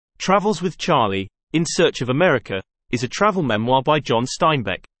Travels with Charley, In Search of America, is a travel memoir by John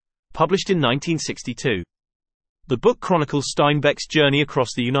Steinbeck, published in 1962. The book chronicles Steinbeck's journey across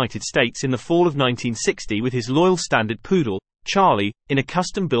the United States in the fall of 1960 with his loyal standard poodle, Charley, in a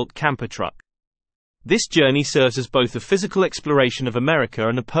custom-built camper truck. This journey serves as both a physical exploration of America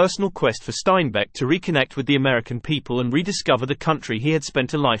and a personal quest for Steinbeck to reconnect with the American people and rediscover the country he had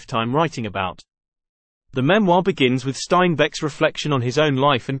spent a lifetime writing about. The memoir begins with Steinbeck's reflection on his own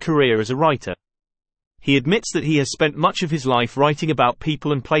life and career as a writer. He admits that he has spent much of his life writing about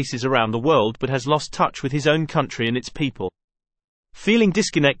people and places around the world but has lost touch with his own country and its people. Feeling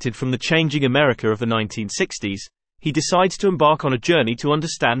disconnected from the changing America of the 1960s, he decides to embark on a journey to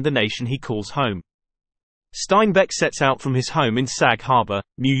understand the nation he calls home. Steinbeck sets out from his home in Sag Harbor,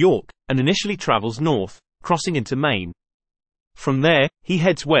 New York, and initially travels north, crossing into Maine. From there, he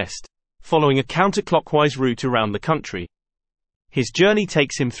heads west, following a counterclockwise route around the country. His journey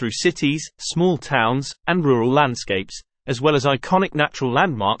takes him through cities, small towns, and rural landscapes, as well as iconic natural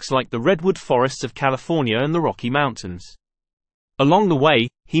landmarks like the redwood forests of California and the Rocky Mountains. Along the way,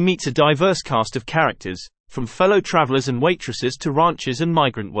 he meets a diverse cast of characters, from fellow travelers and waitresses to ranchers and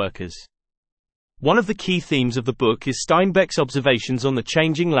migrant workers. One of the key themes of the book is Steinbeck's observations on the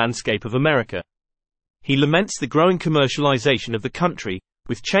changing landscape of America. He laments the growing commercialization of the country,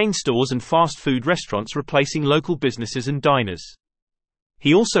 with chain stores and fast food restaurants replacing local businesses and diners.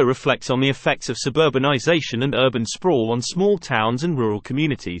 He also reflects on the effects of suburbanization and urban sprawl on small towns and rural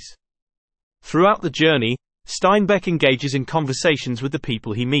communities. Throughout the journey, Steinbeck engages in conversations with the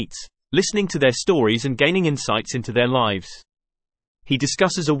people he meets, listening to their stories and gaining insights into their lives. He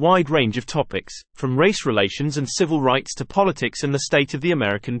discusses a wide range of topics, from race relations and civil rights to politics and the state of the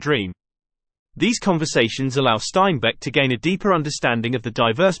American dream. These conversations allow Steinbeck to gain a deeper understanding of the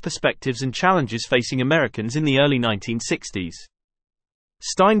diverse perspectives and challenges facing Americans in the early 1960s.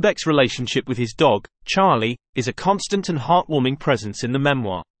 Steinbeck's relationship with his dog, Charley, is a constant and heartwarming presence in the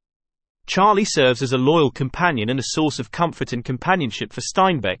memoir. Charley serves as a loyal companion and a source of comfort and companionship for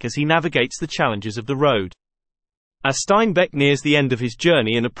Steinbeck as he navigates the challenges of the road. As Steinbeck nears the end of his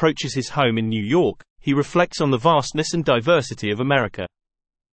journey and approaches his home in New York, he reflects on the vastness and diversity of America.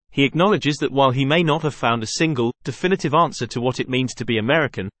 He acknowledges that while he may not have found a single, definitive answer to what it means to be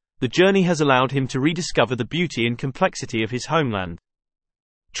American, the journey has allowed him to rediscover the beauty and complexity of his homeland.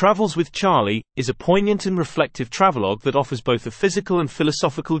 Travels with Charley is a poignant and reflective travelogue that offers both a physical and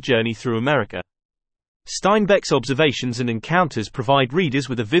philosophical journey through America. Steinbeck's observations and encounters provide readers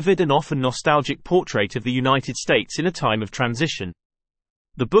with a vivid and often nostalgic portrait of the United States in a time of transition.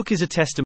 The book is a testament